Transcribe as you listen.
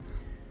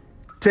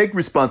Take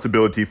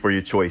responsibility for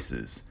your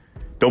choices.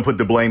 Don't put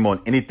the blame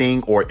on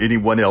anything or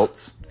anyone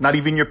else, not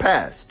even your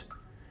past.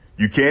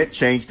 You can't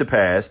change the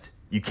past.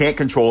 You can't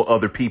control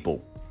other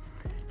people.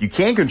 You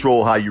can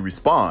control how you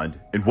respond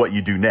and what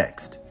you do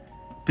next.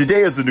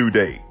 Today is a new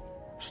day.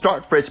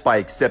 Start fresh by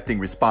accepting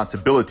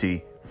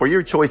responsibility for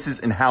your choices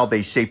and how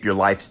they shape your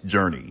life's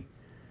journey.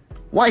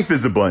 Life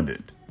is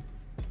abundant.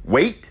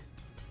 Wait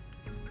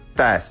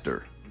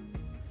faster.